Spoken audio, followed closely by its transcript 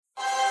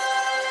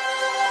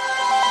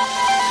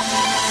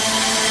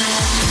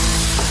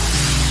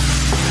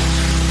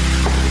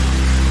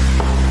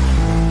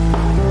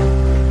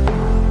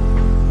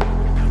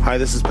Hi,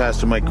 this is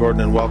Pastor Mike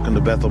Gordon, and welcome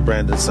to Bethel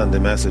Brandon Sunday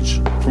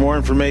Message. For more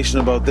information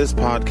about this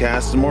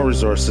podcast and more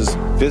resources,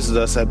 visit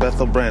us at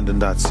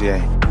bethelbrandon.ca.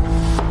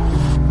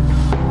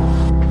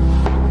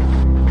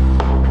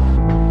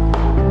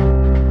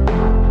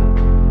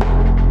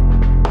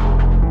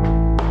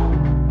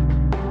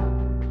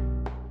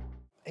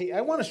 Hey,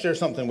 I want to share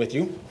something with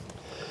you,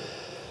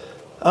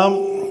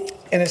 and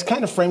it's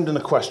kind of framed in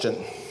a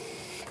question.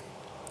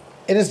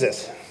 It is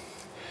this: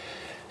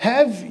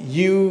 have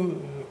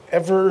you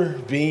ever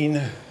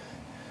been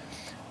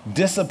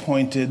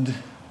disappointed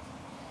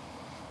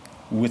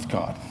with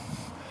God?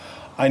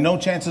 I know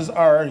chances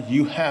are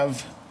you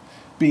have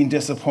been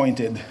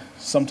disappointed.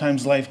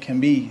 Sometimes life can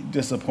be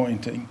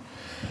disappointing.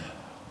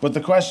 But the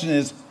question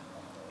is,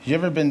 have you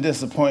ever been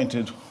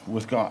disappointed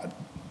with God?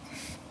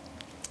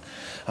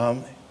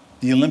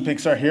 The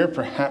Olympics are here.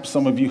 Perhaps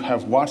some of you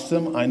have watched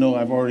them. I know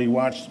I've already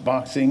watched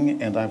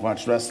boxing, and I've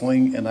watched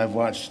wrestling, and I've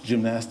watched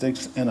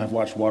gymnastics, and I've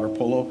watched water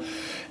polo,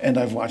 and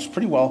I've watched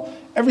pretty well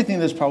everything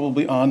that's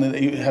probably on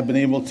that you have been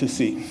able to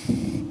see.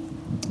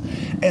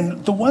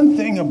 And the one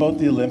thing about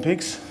the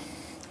Olympics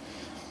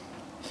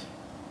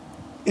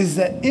is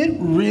that it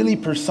really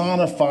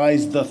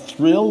personifies the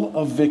thrill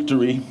of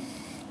victory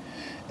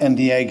and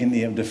the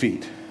agony of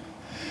defeat.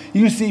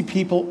 You see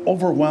people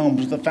overwhelmed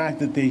with the fact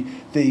that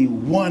they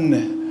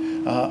won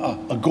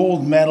a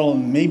gold medal,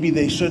 and maybe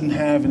they shouldn't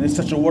have, and it's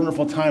such a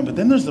wonderful time. But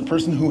then there's the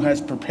person who has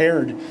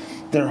prepared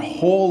their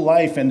whole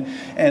life and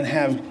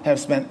have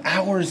spent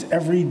hours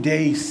every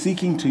day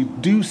seeking to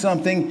do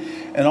something,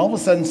 and all of a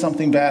sudden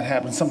something bad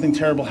happens, something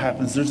terrible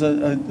happens. There's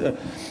a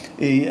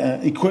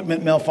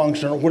equipment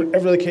malfunction or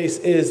whatever the case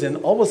is, and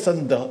all of a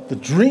sudden the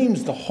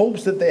dreams, the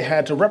hopes that they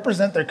had to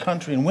represent their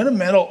country and win a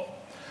medal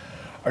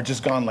are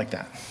just gone like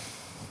that.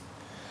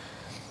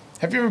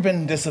 Have you ever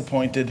been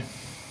disappointed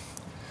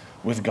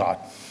with God?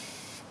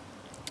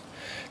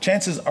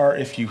 Chances are,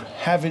 if you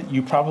haven't,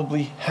 you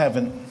probably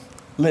haven't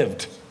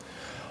lived.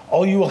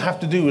 All you will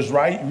have to do is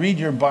read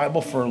your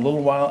Bible for a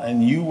little while,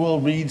 and you will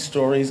read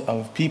stories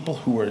of people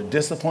who were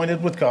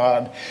disappointed with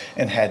God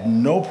and had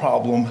no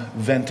problem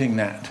venting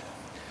that.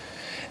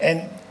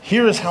 And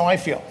here is how I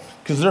feel,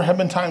 because there have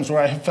been times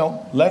where I have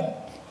felt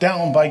let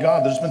down by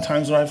God. There's been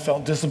times where I've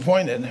felt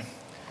disappointed.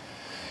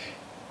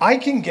 I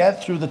can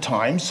get through the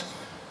times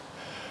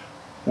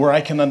where I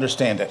can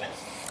understand it,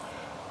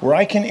 where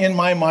I can, in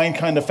my mind,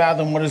 kind of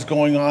fathom what is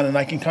going on, and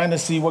I can kind of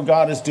see what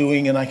God is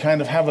doing, and I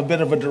kind of have a bit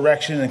of a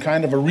direction and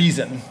kind of a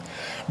reason.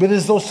 But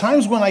there's those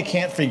times when I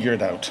can't figure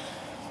it out.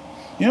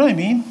 You know what I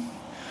mean?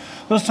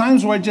 Those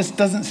times where it just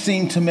doesn't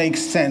seem to make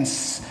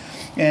sense,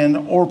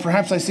 or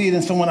perhaps I see it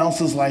in someone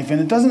else's life, and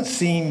it doesn't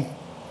seem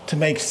to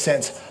make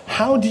sense.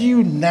 How do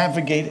you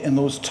navigate in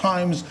those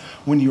times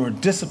when you are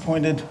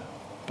disappointed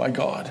by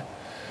God?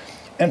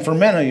 And for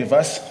many of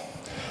us,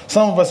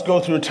 some of us go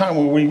through a time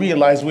where we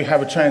realize we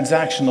have a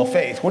transactional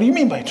faith. What do you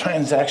mean by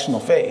transactional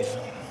faith?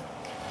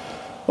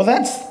 Well,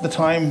 that's the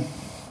time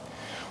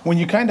when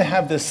you kind of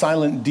have this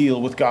silent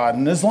deal with God.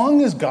 And as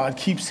long as God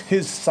keeps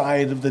his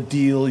side of the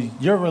deal,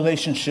 your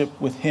relationship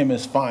with him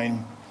is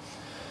fine.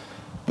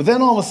 But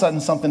then all of a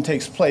sudden something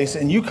takes place,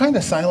 and you kind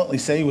of silently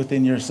say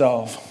within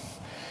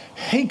yourself,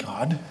 hey,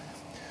 God,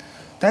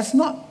 that's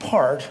not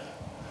part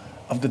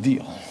of the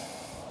deal.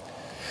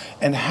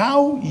 And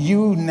how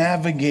you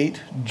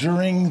navigate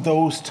during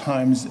those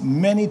times,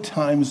 many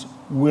times,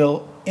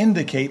 will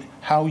indicate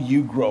how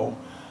you grow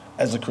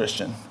as a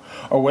Christian,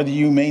 or whether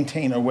you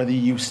maintain or whether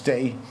you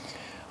stay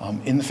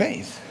in the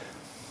faith.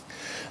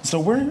 So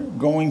we're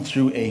going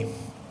through a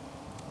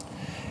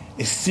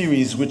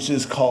series which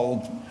is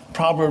called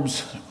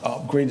Proverbs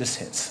Greatest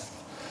Hits.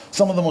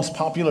 Some of the most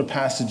popular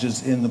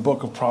passages in the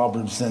book of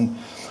Proverbs. And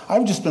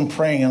I've just been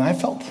praying, and I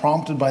felt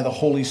prompted by the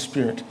Holy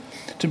Spirit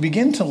to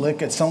begin to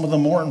look at some of the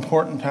more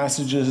important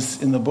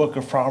passages in the book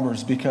of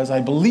Proverbs, because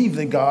I believe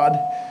that God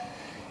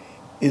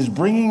is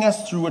bringing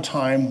us through a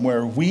time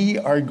where we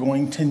are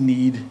going to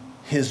need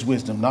his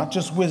wisdom. Not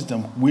just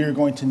wisdom, we're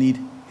going to need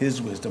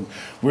his wisdom.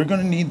 We're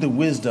going to need the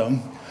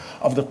wisdom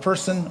of the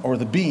person or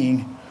the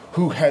being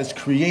who has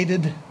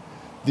created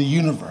the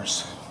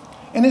universe.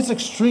 And it's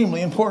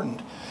extremely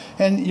important.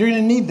 And you're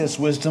going to need this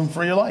wisdom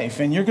for your life.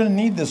 And you're going to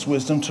need this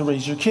wisdom to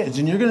raise your kids.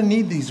 And you're going to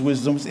need these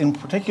wisdoms in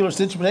particular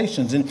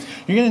situations. And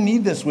you're going to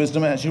need this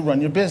wisdom as you run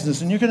your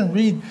business. And you're going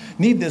to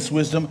need this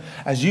wisdom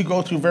as you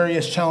go through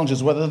various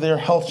challenges, whether they're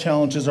health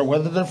challenges or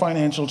whether they're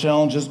financial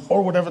challenges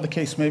or whatever the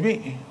case may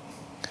be.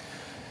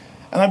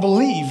 And I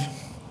believe,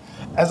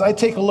 as I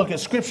take a look at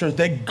Scripture,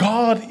 that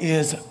God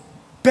is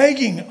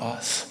begging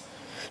us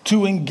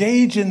to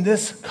engage in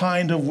this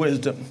kind of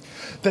wisdom.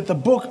 That the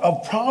book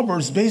of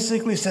Proverbs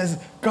basically says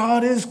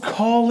God is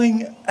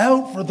calling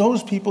out for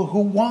those people who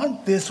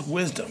want this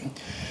wisdom.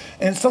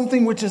 And it's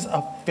something which is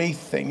a faith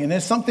thing, and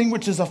it's something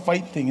which is a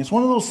fight thing. It's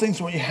one of those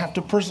things where you have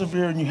to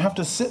persevere, and you have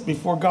to sit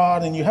before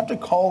God, and you have to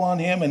call on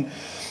him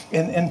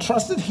and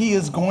trust that he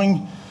is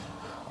going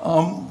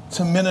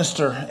to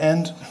minister.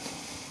 And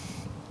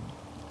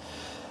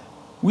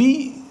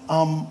we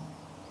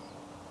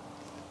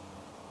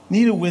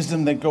need a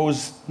wisdom that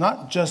goes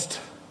not just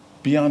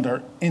beyond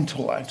our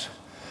intellect.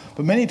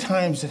 But many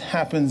times it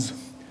happens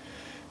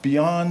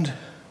beyond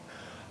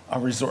our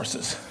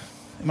resources.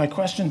 And my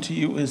question to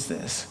you is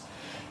this: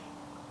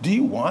 do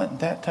you want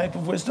that type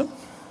of wisdom?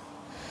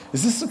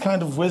 Is this the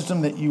kind of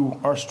wisdom that you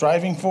are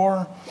striving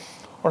for?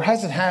 Or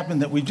has it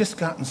happened that we've just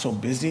gotten so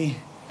busy,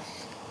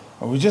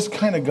 or we've just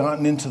kind of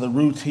gotten into the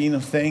routine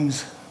of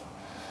things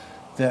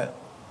that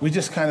we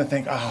just kind of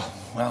think, oh,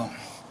 well,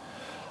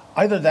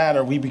 either that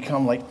or we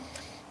become like,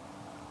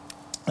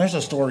 there's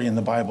a story in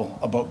the Bible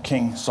about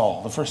King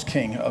Saul, the first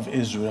king of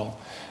Israel.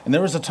 And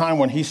there was a time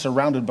when he's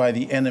surrounded by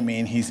the enemy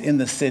and he's in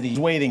the city, he's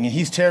waiting and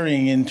he's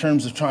tarrying in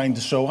terms of trying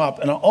to show up.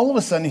 And all of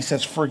a sudden he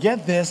says,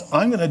 forget this,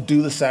 I'm going to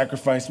do the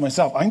sacrifice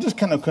myself. I'm just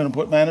kind of going to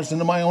put matters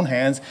into my own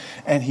hands.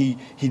 And he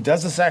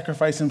does the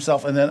sacrifice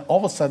himself. And then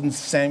all of a sudden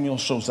Samuel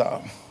shows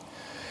up.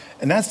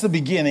 And that's the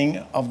beginning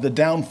of the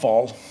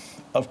downfall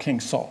of King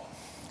Saul.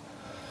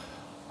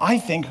 I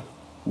think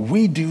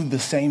we do the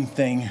same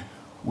thing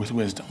with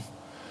wisdom.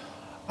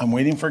 I'm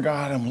waiting for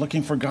God, I'm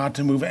looking for God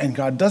to move, and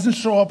God doesn't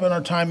show up in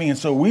our timing, and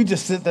so we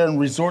just sit there and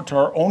resort to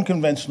our own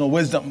conventional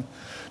wisdom,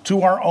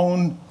 to our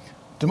own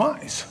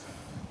demise.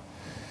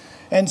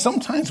 And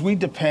sometimes we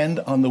depend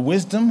on the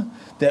wisdom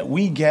that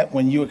we get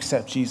when you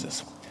accept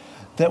Jesus.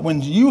 That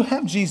when you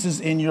have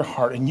Jesus in your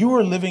heart and you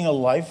are living a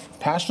life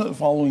passionately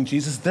following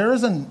Jesus, there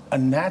is a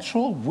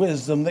natural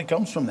wisdom that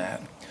comes from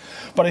that.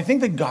 But I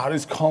think that God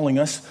is calling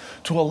us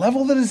to a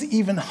level that is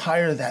even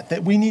higher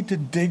that we need to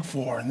dig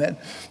for, and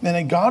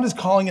that God is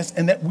calling us,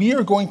 and that we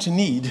are going to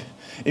need,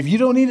 if you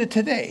don't need it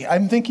today,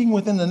 I'm thinking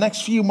within the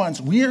next few months,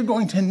 we are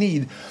going to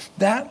need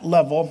that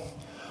level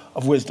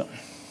of wisdom.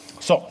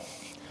 So,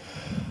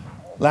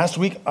 last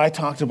week I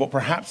talked about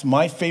perhaps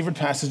my favorite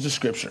passage of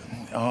Scripture.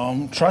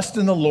 Trust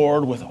in the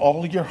Lord with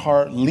all your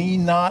heart.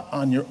 Lean not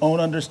on your own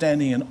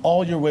understanding. In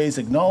all your ways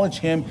acknowledge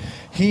Him.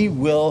 He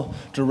will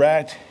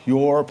direct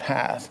your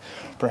path.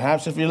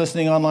 Perhaps if you're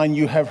listening online,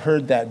 you have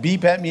heard that.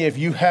 Beep at me if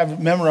you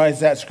have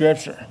memorized that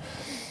Scripture.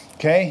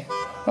 Okay?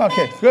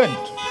 Okay, good.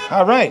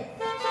 All right.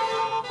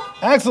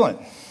 Excellent.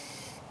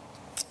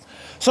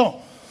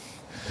 So,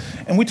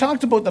 and we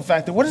talked about the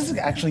fact that what does it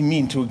actually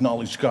mean to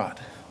acknowledge God?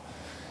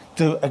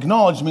 To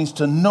acknowledge means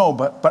to know,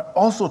 but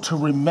also to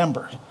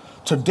remember,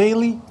 to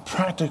daily,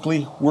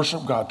 practically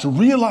worship God, to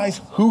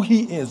realize who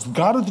He is,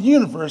 God of the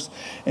universe,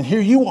 and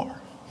here you are.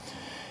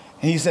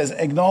 And He says,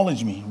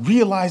 acknowledge me,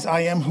 realize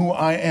I am who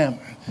I am.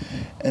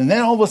 And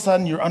then all of a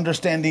sudden your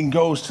understanding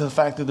goes to the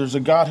fact that there's a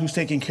God who's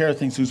taking care of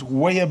things, who's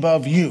way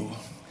above you.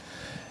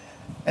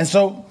 And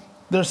so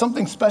there's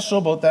something special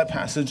about that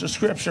passage of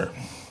Scripture.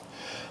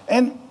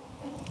 And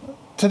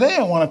today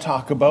I want to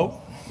talk about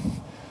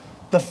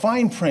the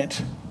fine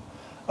print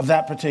of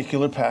that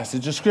particular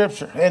passage of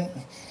Scripture. And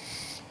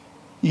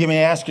you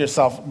may ask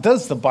yourself,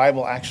 does the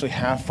Bible actually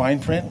have fine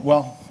print?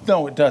 Well,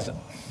 no, it doesn't.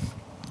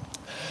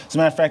 As a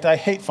matter of fact, I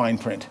hate fine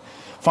print.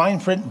 Fine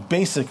print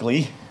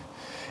basically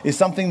is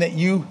something that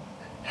you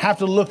have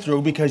to look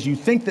through because you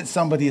think that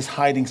somebody is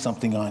hiding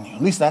something on you.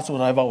 At least that's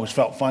what I've always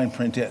felt fine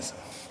print is.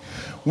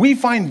 We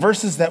find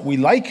verses that we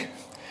like,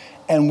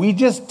 and we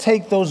just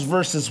take those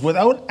verses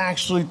without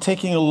actually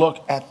taking a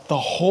look at the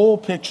whole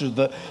picture,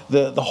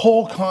 the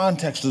whole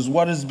context is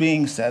what is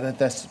being said at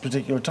this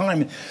particular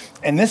time.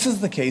 And this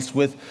is the case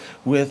with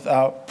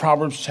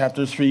Proverbs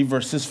chapter 3,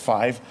 verses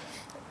 5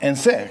 and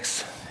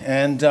 6.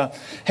 And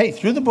hey,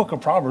 through the book of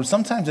Proverbs,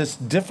 sometimes it's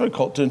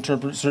difficult to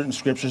interpret certain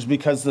scriptures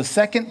because the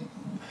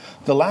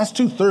last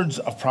 2/3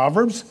 of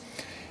Proverbs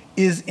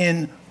is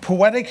in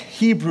poetic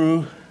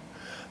Hebrew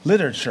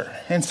literature.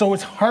 And so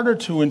it's harder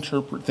to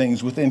interpret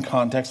things within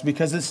context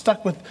because it's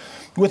stuck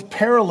with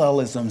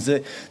parallelisms.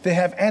 They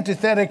have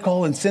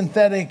antithetical and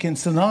synthetic and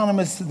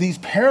synonymous, these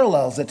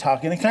parallels that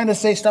talk. And they kind of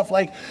say stuff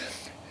like,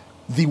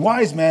 the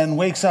wise man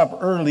wakes up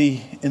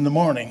early in the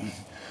morning,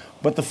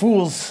 but the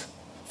fool's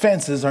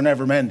fences are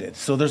never mended.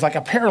 So there's like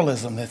a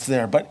parallelism that's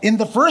there. But in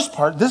the first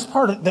part, this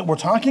part that we're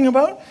talking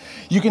about,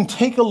 you can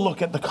take a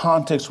look at the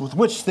context with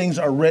which things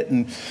are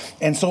written.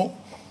 And so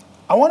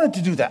I wanted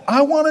to do that.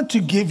 I wanted to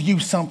give you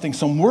something,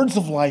 some words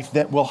of life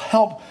that will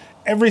help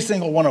every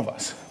single one of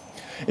us.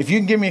 If you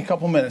can give me a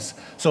couple minutes.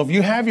 So if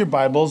you have your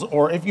Bibles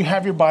or if you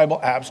have your Bible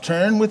apps,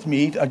 turn with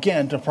me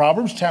again to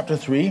Proverbs chapter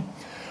 3.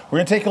 We're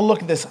going to take a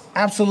look at this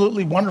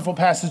absolutely wonderful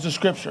passage of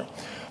Scripture.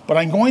 But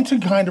I'm going to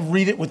kind of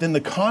read it within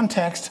the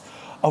context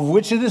of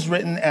which it is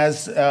written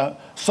as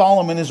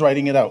Solomon is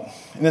writing it out.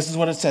 And this is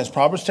what it says.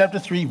 Proverbs chapter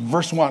 3,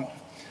 verse 1.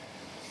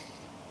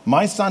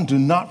 My son, do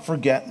not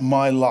forget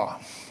my law,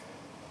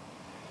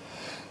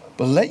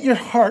 but let your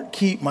heart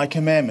keep my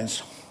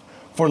commandments.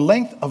 For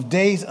length of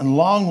days and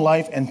long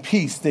life and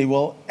peace they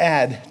will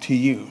add to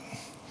you.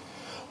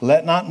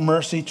 Let not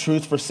mercy,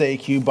 truth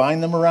forsake you.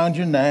 Bind them around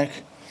your neck.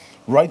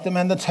 Write them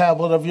on the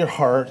tablet of your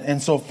heart.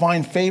 And so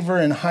find favor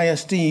and high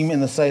esteem in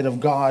the sight of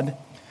God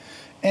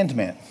and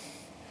man.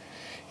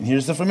 And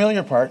here's the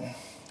familiar part.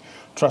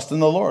 Trust in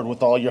the Lord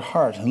with all your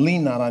heart and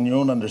lean not on your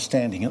own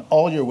understanding. In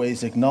all your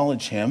ways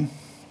acknowledge Him,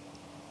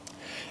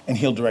 and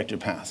He'll direct your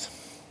paths.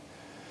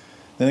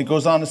 Then it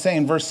goes on to say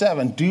in verse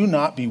 7, do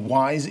not be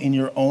wise in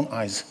your own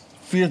eyes.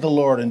 Fear the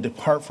Lord and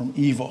depart from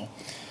evil.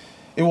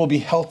 It will be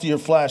health to your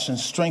flesh and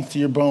strength to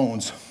your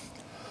bones.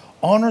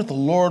 Honor the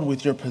Lord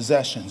with your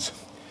possessions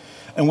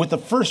and with the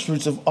first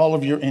fruits of all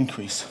of your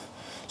increase,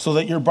 so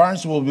that your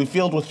barns will be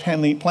filled with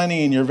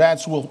plenty and your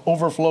vats will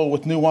overflow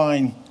with new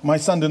wine. My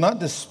son, do not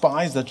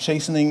despise the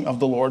chastening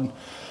of the Lord,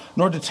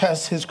 nor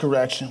detest his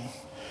correction.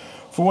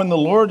 For when the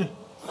Lord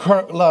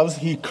loves,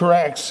 he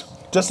corrects,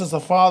 just as the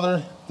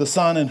Father, the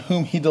Son, in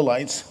whom he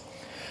delights.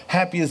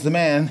 Happy is the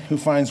man who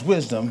finds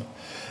wisdom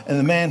and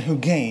the man who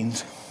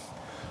gains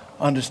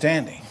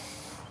understanding.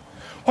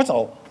 There's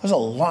a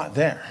lot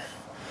there.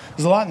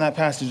 There's a lot in that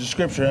passage of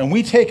Scripture. And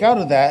we take out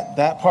of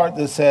that part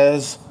that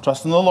says,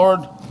 trust in the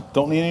Lord,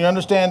 don't need any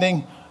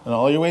understanding, and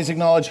all your ways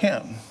acknowledge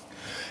him.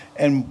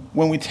 And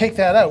when we take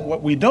that out,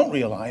 what we don't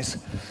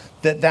realize,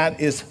 that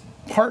is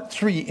part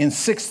 3 in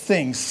 6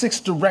 things,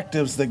 6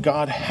 directives that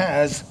God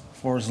has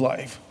for his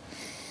life.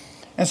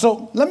 And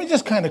so let me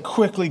just kind of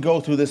quickly go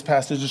through this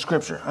passage of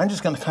Scripture. I'm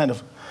just going to kind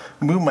of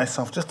move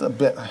myself just a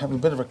bit. I have a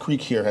bit of a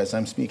creak here as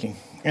I'm speaking.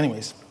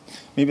 Anyways,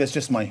 maybe it's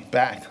just my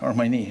back or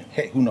my knee.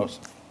 Hey, who knows?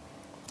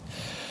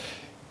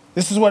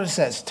 This is what it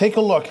says. Take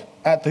a look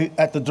at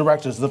the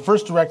directives. The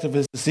first directive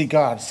is to seek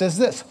God. It says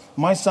this,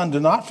 my son, do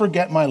not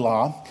forget my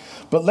law,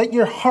 but let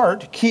your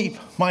heart keep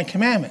my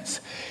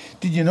commandments.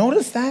 Did you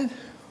notice that?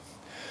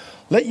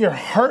 Let your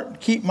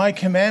heart keep my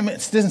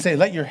commandments. It doesn't say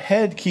let your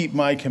head keep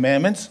my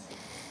commandments.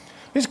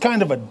 There's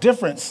kind of a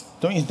difference,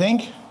 don't you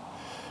think,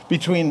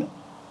 between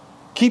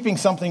keeping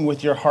something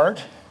with your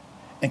heart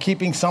and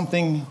keeping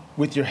something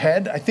with your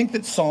head. I think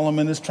that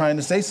Solomon is trying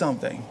to say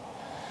something.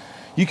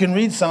 You can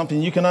read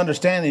something, you can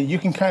understand it, you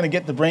can kind of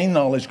get the brain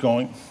knowledge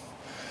going.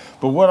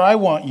 But what I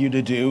want you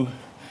to do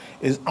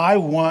is I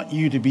want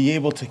you to be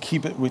able to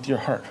keep it with your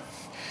heart.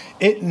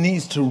 It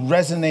needs to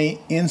resonate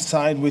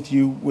inside with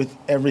you with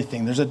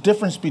everything. There's a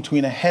difference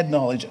between a head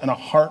knowledge and a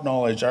heart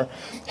knowledge, or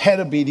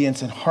head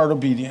obedience and heart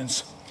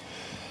obedience.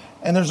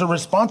 And there's a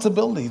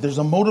responsibility, there's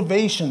a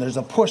motivation, there's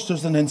a push,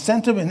 there's an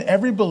incentive in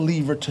every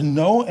believer to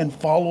know and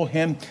follow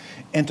him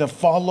and to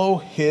follow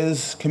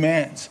his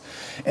commands.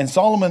 And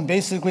Solomon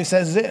basically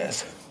says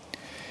this,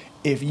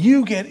 if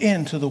you get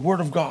into the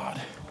Word of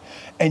God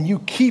and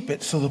you keep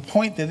it to the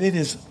point that it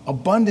is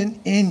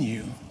abundant in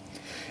you,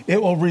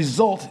 it will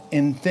result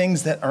in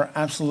things that are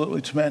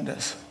absolutely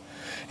tremendous.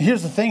 And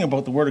here's the thing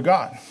about the Word of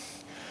God.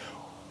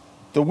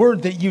 The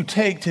word that you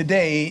take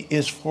today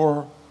is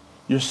for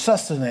your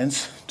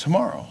sustenance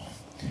tomorrow.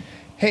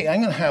 Hey, I'm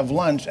going to have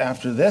lunch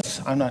after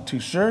this. I'm not too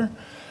sure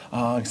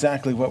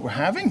exactly what we're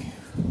having,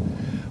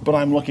 but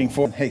I'm looking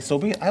forward. Hey, so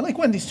be it. I like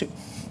Wendy's too.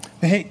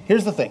 Hey,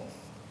 here's the thing.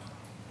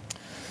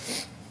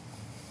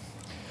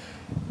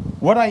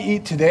 What I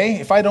eat today,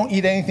 if I don't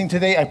eat anything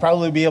today, I'd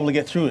probably be able to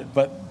get through it.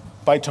 But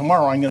by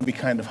tomorrow, I'm going to be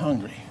kind of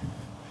hungry.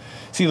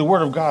 See, the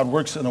Word of God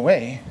works in a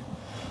way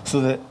so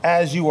that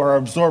as you are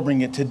absorbing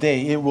it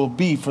today, it will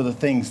be for the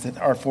things that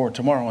are for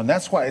tomorrow. And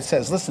that's why it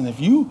says, listen, if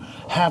you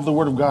have the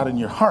Word of God in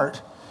your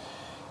heart,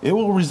 it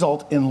will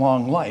result in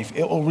long life.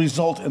 It will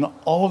result in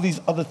all of these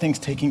other things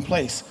taking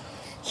place.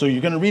 So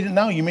you're going to read it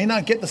now. You may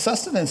not get the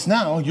sustenance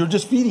now. You're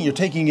just feeding, you're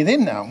taking it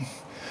in now.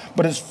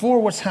 But it's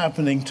for what's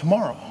happening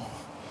tomorrow.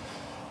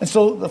 And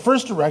so the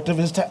first directive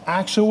is to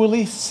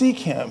actually seek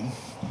him.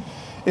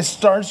 It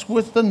starts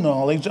with the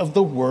knowledge of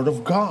the Word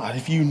of God.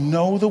 If you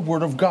know the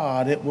Word of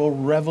God, it will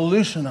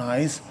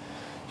revolutionize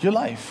your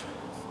life.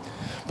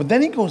 But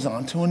then he goes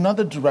on to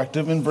another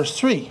directive in verse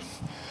 3.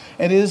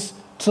 It is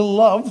to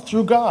love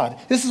through God.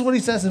 This is what he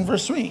says in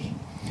verse 3.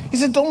 He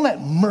said, don't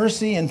let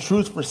mercy and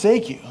truth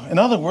forsake you. In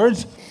other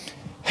words,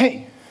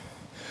 hey,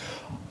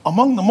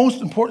 among the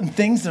most important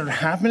things that are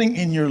happening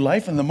in your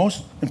life and the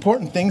most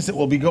important things that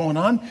will be going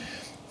on,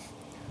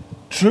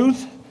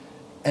 truth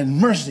and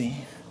mercy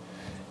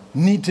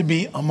need to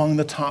be among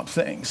the top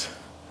things.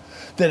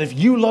 That if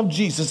you love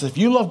Jesus, if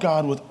you love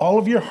God with all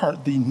of your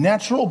heart, the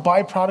natural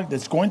byproduct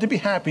that's going to be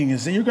happening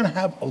is that you're going to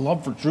have a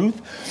love for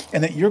truth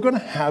and that you're going to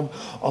have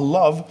a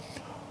love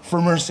for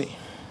mercy.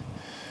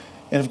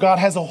 And if God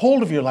has a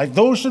hold of your life,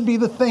 those should be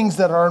the things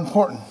that are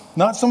important.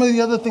 Not some of the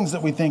other things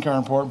that we think are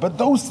important, but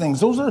those things.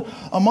 Those are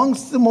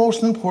amongst the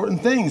most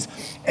important things.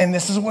 And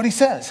this is what he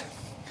says.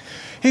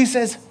 He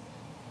says,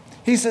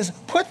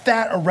 put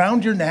that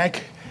around your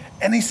neck.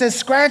 And he says,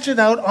 scratch it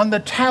out on the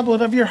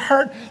tablet of your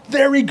heart.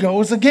 There he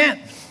goes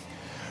again.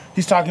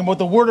 He's talking about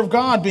the Word of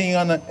God being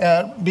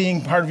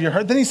being part of your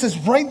heart. Then he says,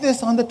 write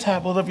this on the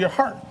tablet of your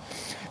heart,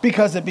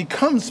 because it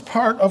becomes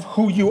part of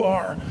who you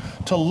are.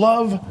 To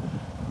love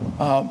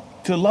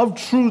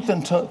truth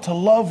and to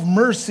love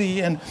mercy,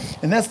 and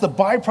that's the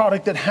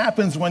byproduct that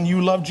happens when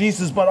you love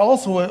Jesus. But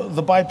also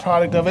the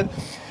byproduct of it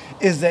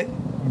is that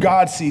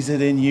God sees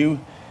it in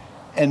you,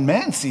 and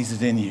man sees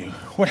it in you.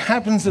 What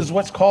happens is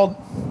what's called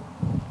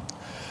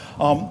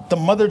the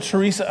Mother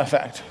Teresa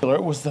effect.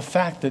 It was the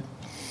fact that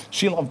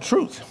she loved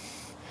truth.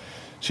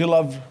 She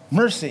loved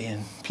mercy,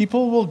 and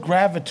people will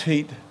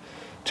gravitate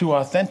to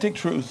authentic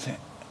truth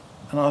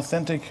and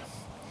authentic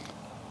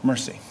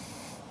mercy.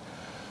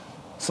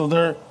 So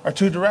there are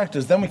two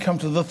directives. Then we come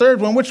to the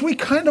third one, which we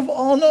kind of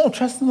all know.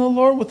 Trust in the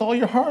Lord with all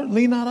your heart.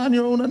 Lean not on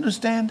your own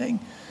understanding.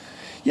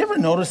 You ever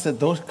notice that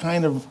those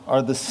kind of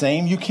are the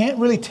same? You can't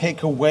really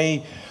take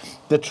away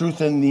the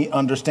truth and the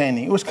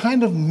understanding. It was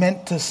kind of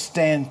meant to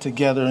stand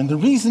together. And the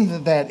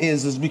reason that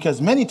is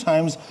because many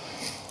times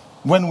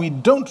when we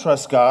don't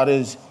trust God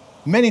is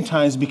many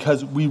times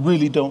because we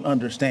really don't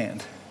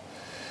understand.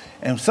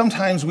 And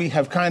sometimes we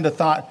have kind of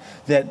thought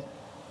that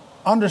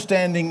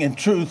understanding and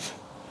truth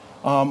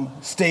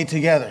stay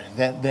together,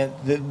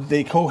 that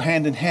they go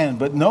hand in hand.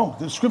 But no,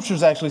 the scripture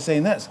is actually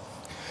saying this.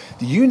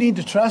 You need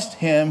to trust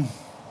him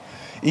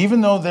even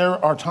though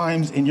there are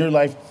times in your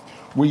life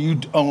where you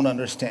don't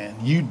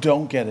understand. You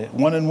don't get it.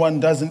 1 and 1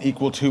 doesn't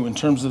equal 2 in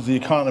terms of the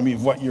economy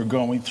of what you're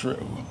going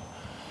through.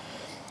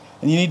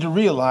 And you need to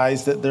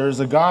realize that there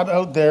is a God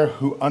out there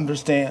who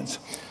understands,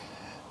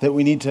 that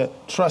we need to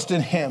trust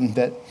in him,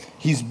 that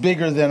he's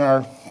bigger than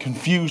our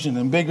confusion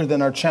and bigger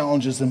than our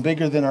challenges and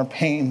bigger than our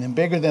pain and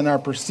bigger than our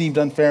perceived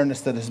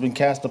unfairness that has been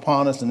cast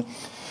upon us and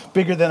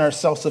bigger than our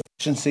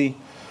self-sufficiency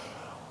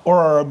or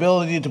our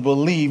ability to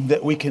believe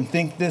that we can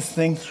think this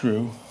thing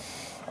through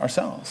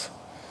ourselves.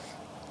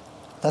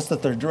 That's the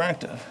third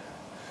directive.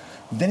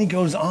 Then he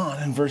goes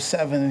on in verse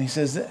 7 and he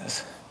says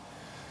this: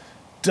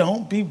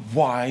 don't be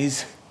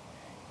wise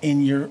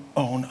in your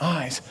own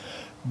eyes.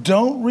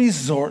 Don't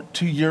resort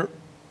to your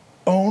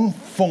own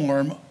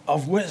form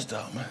of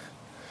wisdom.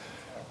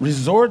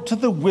 Resort to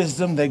the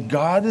wisdom that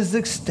God is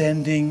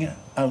extending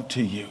out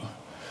to you,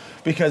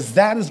 because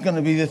that is going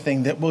to be the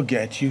thing that will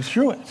get you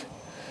through it.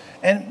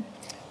 And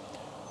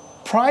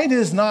pride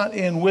is not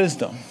in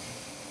wisdom.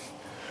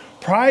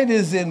 Pride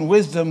is in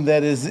wisdom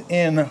that is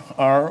in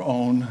our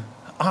own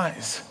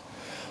eyes.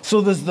 So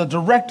there's the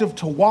directive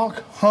to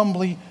walk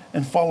humbly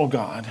and follow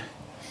God.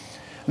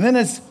 And then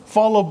it's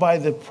followed by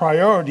the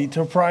priority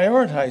to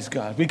prioritize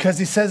God, because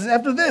he says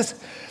after this,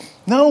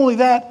 not only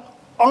that,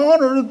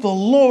 honor the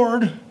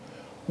Lord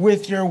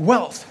with your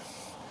wealth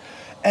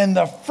and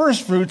the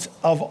first fruits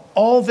of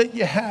all that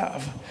you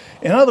have.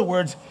 In other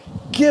words,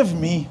 give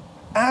me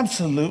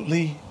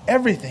absolutely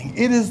everything.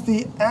 It is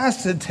the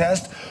acid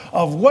test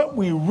of what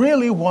we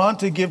really want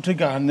to give to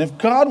God. And if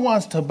God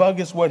wants to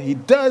bug us, what he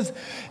does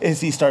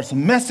is he starts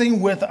messing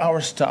with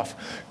our stuff.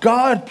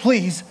 God,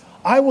 please,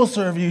 I will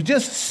serve you.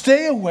 Just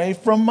stay away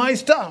from my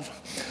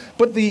stuff.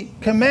 But the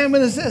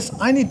commandment is this: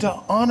 I need to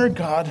honor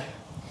God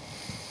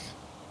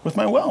with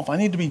my wealth. I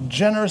need to be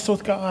generous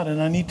with God,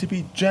 and I need to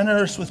be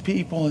generous with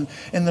people.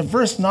 And the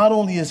verse not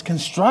only is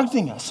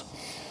constructing us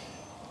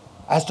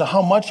as to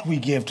how much we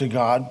give to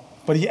God,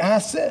 but he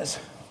asks this: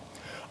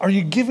 are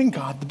you giving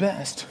God the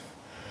best?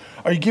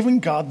 Are you giving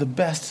God the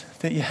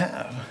best that you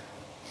have?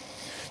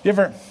 You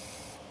ever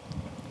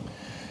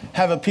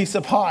have a piece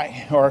of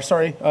pie,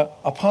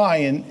 a pie,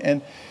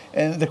 and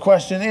the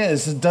question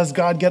is, does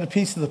God get a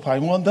piece of the pie?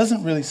 Well, it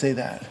doesn't really say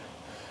that.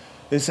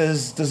 It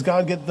says, does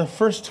God get the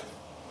first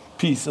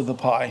piece of the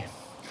pie?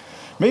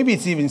 Maybe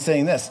it's even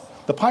saying this: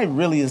 the pie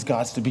really is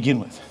God's to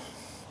begin with.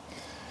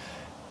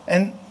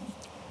 And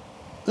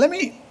let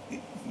me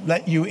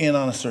let you in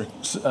on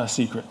a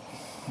secret.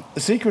 The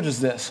secret is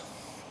this: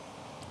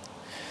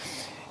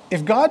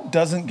 if God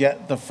doesn't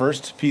get the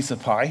first piece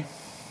of pie,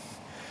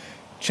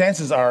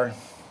 chances are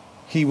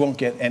he won't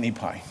get any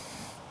pie.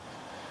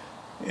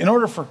 In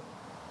order for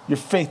your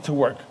faith to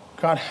work,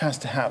 God has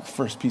to have the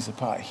first piece of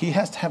pie. He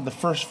has to have the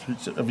first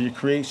fruits of your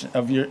creation,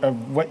 of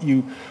what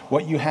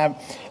you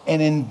have. And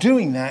in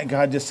doing that,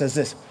 God just says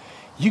this: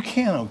 you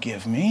can't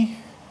outgive me.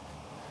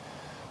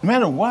 No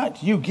matter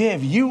what you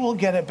give, you will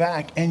get it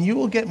back, and you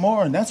will get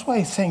more. And that's why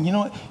he's saying, you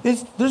know what?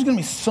 There's going to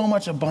be so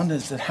much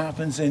abundance that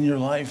happens in your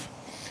life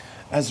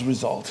as a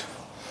result.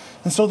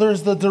 And so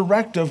there's the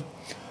directive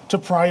to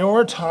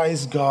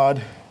prioritize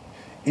God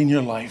in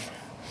your life.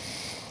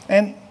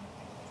 And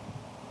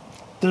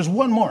there's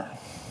one more.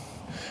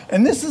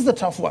 And this is the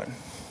tough one.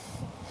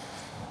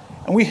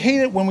 And we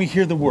hate it when we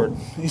hear the word.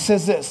 He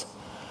says this: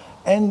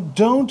 and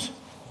don't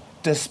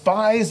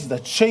despise the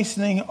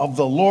chastening of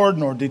the Lord,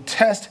 nor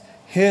detest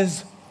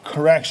his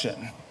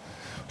correction.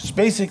 Which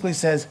basically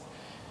says,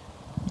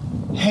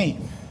 hey,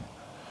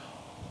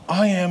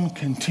 I am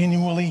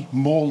continually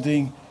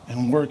molding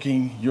and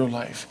working your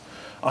life.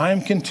 I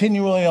am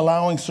continually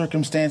allowing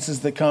circumstances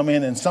that come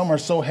in, and some are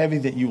so heavy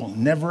that you will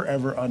never,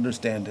 ever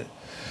understand it.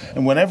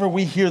 And whenever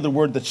we hear the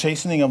word, the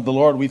chastening of the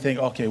Lord, we think,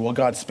 okay, well,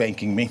 God's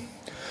spanking me.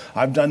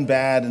 I've done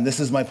bad, and this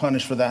is my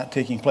punish for that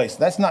taking place.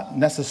 That's not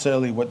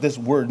necessarily what this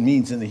word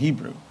means in the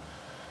Hebrew.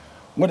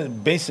 What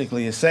it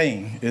basically is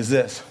saying is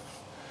this: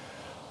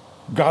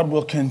 God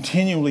will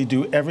continually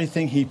do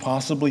everything he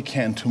possibly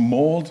can to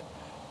mold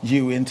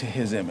you into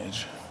his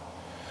image.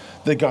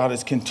 That God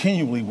is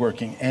continually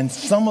working. And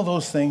some of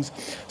those things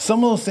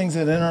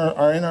that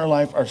are in our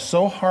life are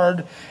so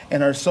hard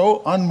and are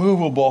so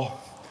unmovable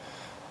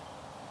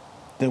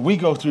that we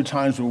go through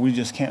times where we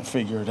just can't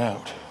figure it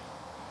out.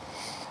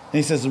 And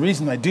he says, the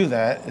reason I do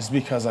that is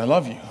because I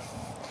love you.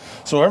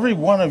 So every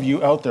one of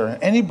you out there,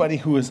 anybody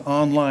who is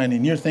online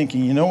and you're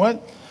thinking, you know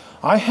what?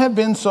 I have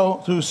been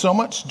through so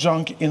much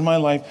junk in my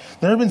life.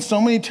 There have been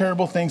so many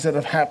terrible things that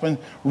have happened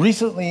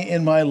recently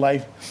in my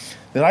life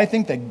that I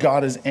think that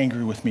God is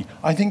angry with me.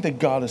 I think that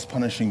God is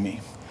punishing me.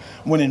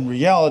 When in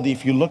reality,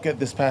 if you look at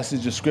this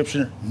passage of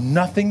Scripture,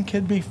 nothing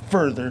could be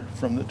further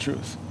from the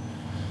truth.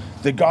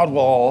 That God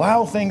will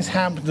allow things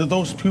happen to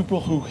those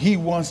people who he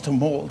wants to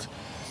mold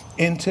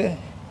into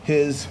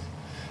his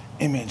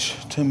image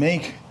to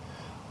make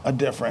a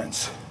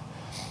difference.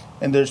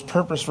 And there's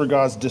purpose for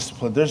God's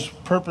discipline. There's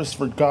purpose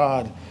for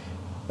God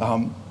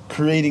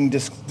creating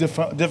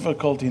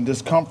difficulty and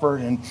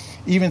discomfort and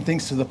even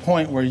things to the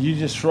point where you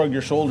just shrug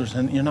your shoulders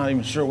and you're not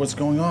even sure what's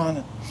going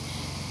on.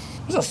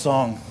 There's a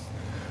song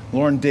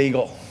Lauren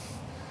Daigle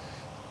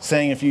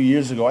sang a few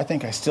years ago. I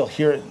think I still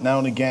hear it now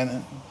and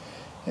again.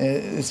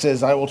 It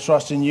says, I will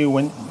trust in you.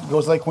 It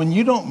goes like, when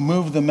you don't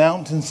move the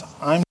mountains,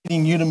 I'm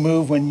needing you to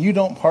move. When you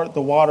don't part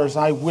the waters,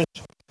 I wish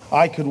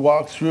I could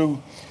walk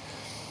through.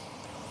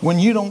 When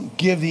you don't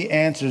give the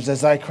answers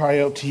as I cry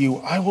out to you,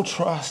 I will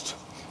trust.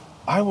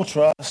 I will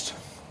trust.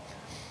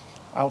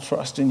 I'll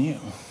trust in you.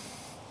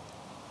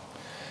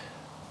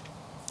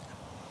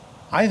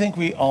 I think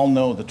we all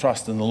know the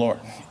trust in the Lord.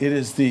 It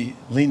is the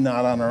lean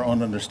not on our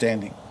own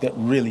understanding that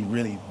really,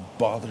 really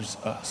bothers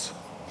us.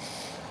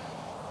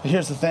 But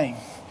here's the thing.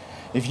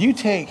 If you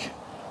take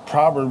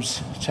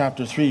Proverbs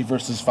chapter 3,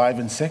 verses 5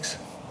 and 6,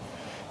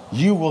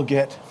 you will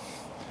get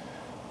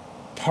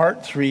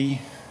part 3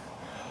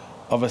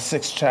 of a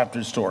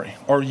 6-chapter story,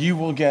 or you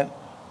will get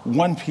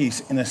one piece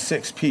in a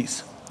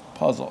 6-piece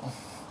puzzle.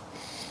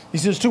 He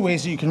says there's 2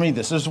 ways that you can read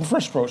this. There's the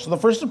first approach. So the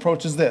first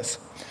approach is this.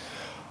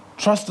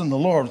 Trust in the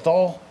Lord with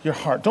all your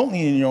heart. Don't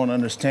lean in your own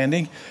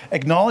understanding.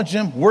 Acknowledge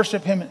him,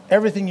 worship him.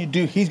 Everything you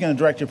do, he's going to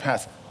direct your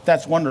path.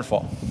 That's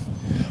wonderful.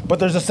 But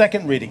there's a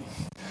second reading.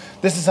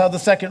 This is how the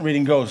second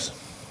reading goes.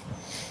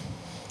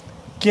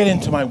 Get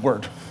into my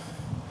word.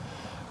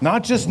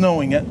 Not just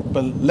knowing it,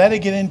 but let it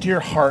get into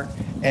your heart,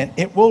 and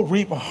it will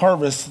reap a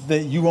harvest that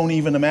you won't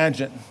even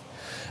imagine.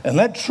 And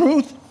let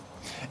truth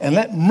and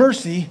let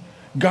mercy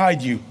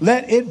guide you.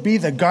 Let it be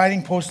the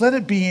guiding post. Let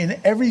it be in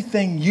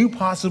everything you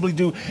possibly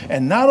do.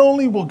 And not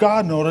only will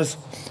God notice,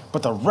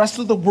 but the rest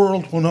of the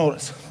world will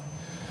notice.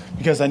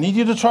 Because I need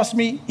you to trust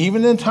me,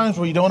 even in times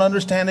where you don't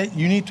understand it.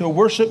 You need to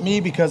worship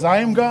me because I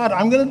am God.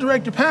 I'm going to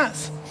direct your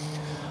paths.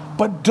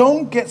 But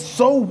don't get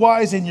so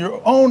wise in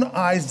your own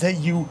eyes that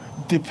you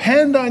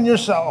depend on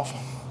yourself.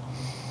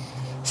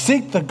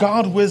 Seek the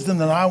God wisdom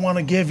that I want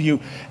to give you.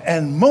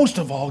 And most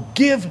of all,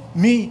 give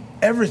me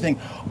everything.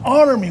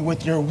 Honor me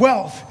with your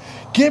wealth.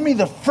 Give me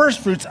the first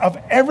fruits of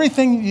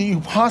everything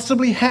you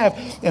possibly have.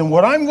 And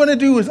what I'm going to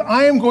do is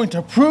I am going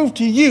to prove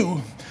to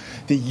you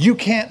that you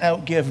can't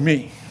outgive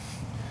me.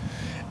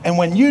 And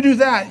when you do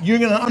that, you're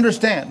going to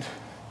understand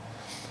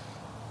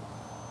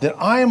that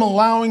I am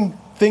allowing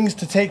things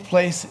to take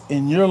place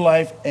in your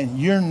life and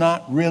you're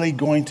not really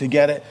going to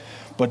get it.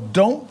 But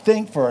don't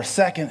think for a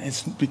second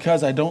it's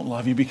because I don't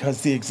love you,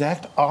 because the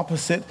exact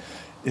opposite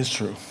is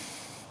true.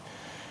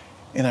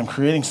 And I'm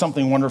creating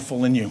something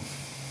wonderful in you.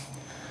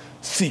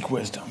 Seek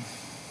wisdom.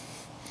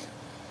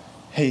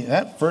 Hey,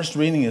 that first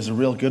reading is a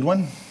real good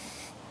one.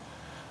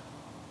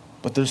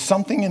 But there's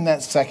something in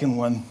that second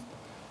one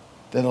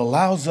that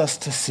allows us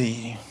to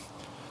see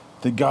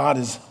that God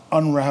is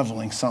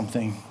unraveling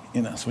something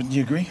in us. Wouldn't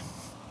you agree?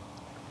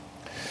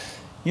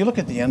 You look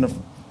at the end of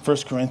 1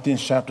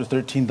 Corinthians chapter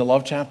 13, the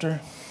love chapter.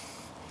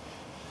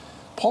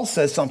 Paul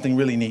says something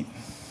really neat.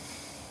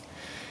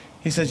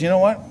 He says, you know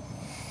what?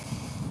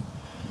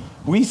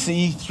 We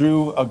see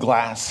through a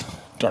glass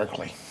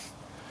darkly.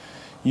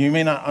 You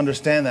may not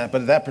understand that,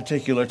 but at that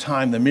particular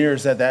time, the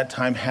mirrors at that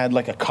time had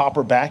like a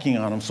copper backing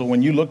on them. So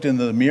when you looked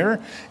into the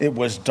mirror, it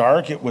was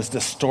dark, it was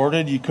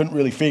distorted. You couldn't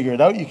really figure it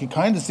out. You could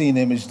kind of see an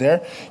image there.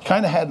 You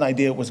kind of had an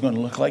idea what it was going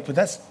to look like, but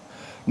that's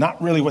not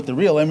really what the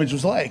real image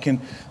was like. And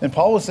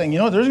Paul was saying, you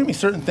know, there's going to be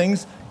certain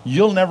things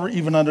you'll never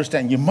even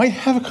understand. You might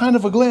have a kind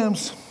of a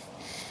glimpse,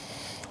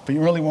 but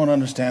you really won't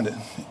understand it.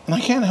 And I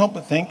can't help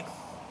but think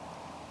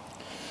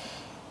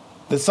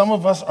that some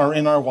of us are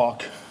in our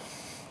walk.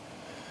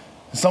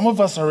 Some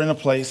of us are in a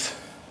place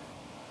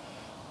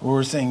where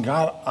we're saying,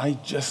 God, I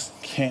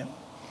just can't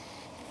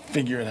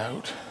figure it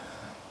out.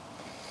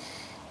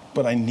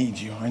 But I need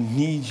you. I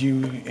need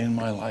you in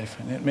my life.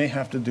 And it may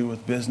have to do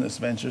with business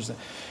ventures.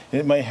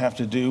 It may have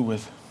to do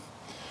with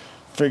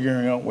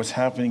figuring out what's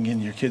happening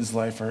in your kid's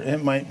life. Or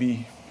it might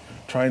be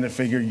trying to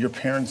figure your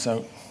parents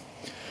out.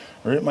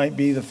 Or it might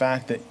be the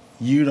fact that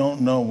you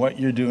don't know what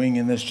you're doing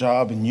in this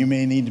job and you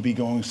may need to be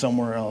going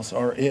somewhere else.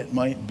 Or it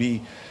might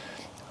be,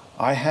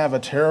 I have a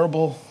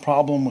terrible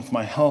problem with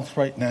my health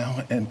right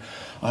now, and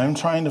I'm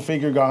trying to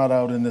figure God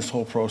out in this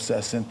whole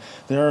process. And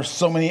there are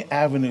so many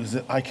avenues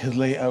that I could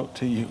lay out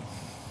to you.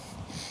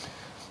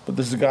 But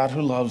there's a God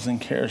who loves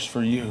and cares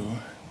for you.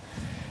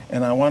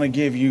 And I want to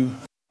give you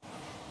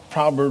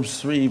Proverbs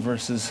 3,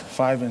 verses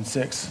 5 and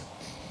 6.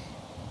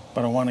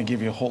 But I want to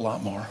give you a whole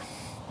lot more.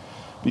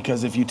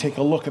 Because if you take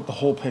a look at the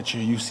whole picture,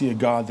 you see a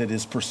God that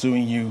is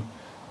pursuing you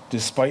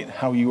despite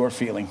how you are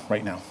feeling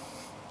right now.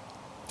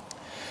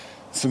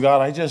 It So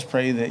God, I just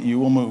pray that you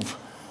will move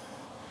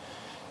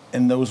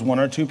in those one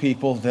or two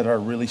people that are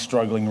really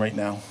struggling right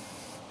now.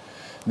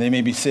 They may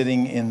be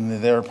sitting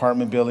in their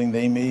apartment building.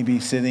 They may be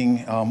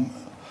sitting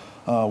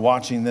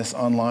watching this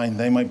online.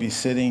 They might be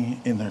sitting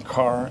in their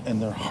car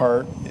and their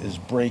heart is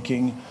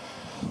breaking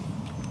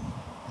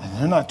and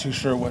they're not too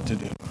sure what to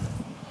do.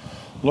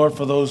 Lord,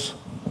 for those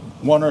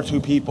one or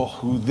two people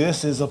who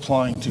this is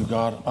applying to,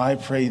 God, I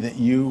pray that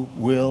you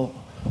will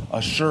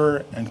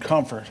assure and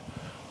comfort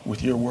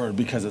with your word,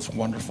 because it's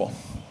wonderful.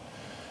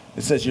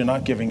 It says you're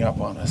not giving up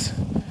on us.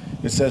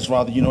 It says,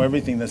 rather, you know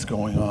everything that's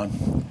going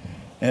on.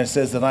 And it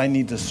says that I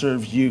need to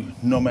serve you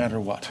no matter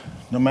what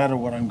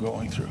I'm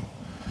going through.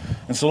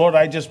 And so, Lord,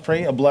 I just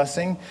pray a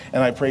blessing,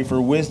 and I pray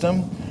for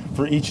wisdom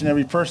for each and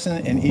every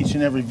person, in each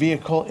and every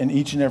vehicle, in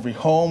each and every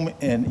home,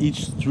 and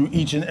through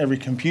each and every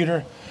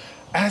computer,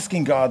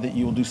 asking God that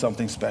you will do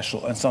something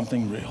special and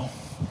something real.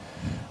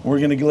 We're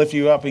going to lift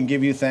you up and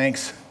give you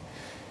thanks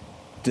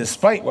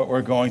despite what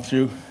we're going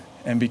through,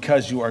 and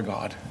because you are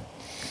God.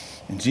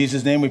 In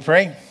Jesus' name we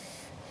pray.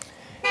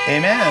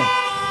 Amen.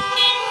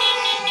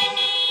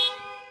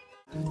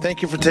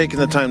 Thank you for taking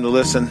the time to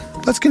listen.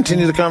 Let's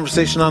continue the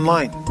conversation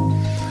online.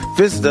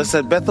 Visit us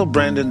at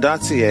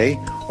bethelbrandon.ca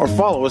or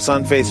follow us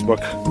on Facebook.